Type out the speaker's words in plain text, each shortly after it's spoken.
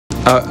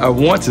I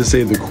want to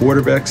say the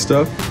quarterback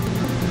stuff,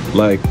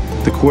 like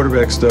the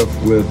quarterback stuff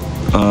with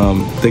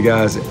the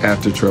guys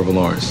after Trevor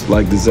Lawrence,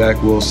 like the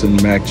Zach Wilson,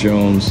 Mac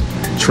Jones,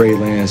 Trey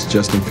Lance,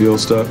 Justin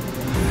Fields stuff.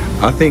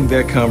 I think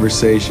that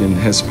conversation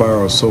has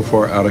spiraled so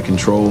far out of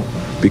control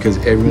because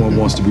everyone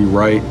wants to be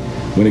right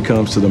when it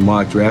comes to the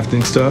mock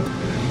drafting stuff,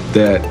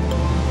 that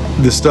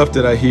the stuff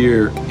that I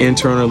hear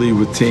internally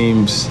with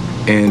teams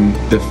and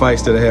the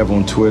fights that I have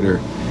on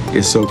Twitter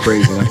is so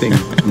crazy. And I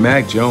think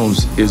Mac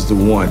Jones is the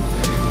one,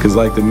 because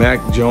like the Mac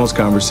Jones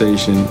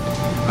conversation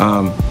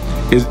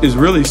is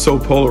really so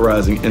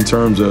polarizing in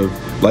terms of,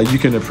 like, you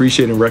can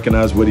appreciate and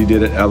recognize what he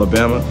did at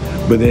Alabama,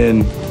 but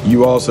then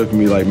you also can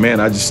be like, man,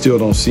 I just still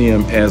don't see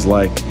him as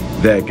like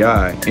that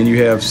guy. And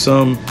you have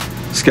some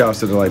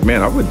scouts that are like,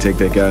 man, I wouldn't take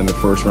that guy in the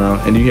first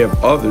round. And you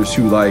have others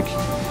who like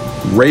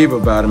rave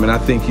about him, and I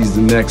think he's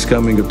the next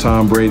coming of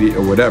Tom Brady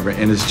or whatever.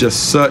 And it's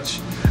just such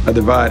a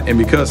divide. And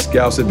because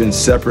scouts have been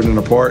separate and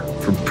apart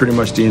for pretty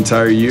much the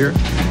entire year,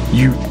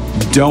 you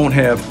don't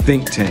have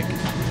think tank,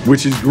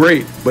 which is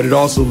great, but it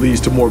also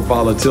leads to more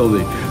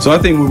volatility. So I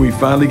think when we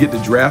finally get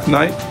to draft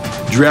night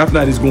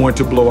is going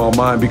to blow our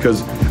mind,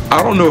 because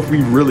I don't know if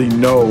we really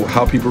know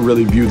how people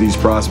really view these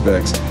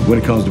prospects when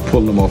it comes to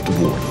pulling them off the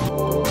board.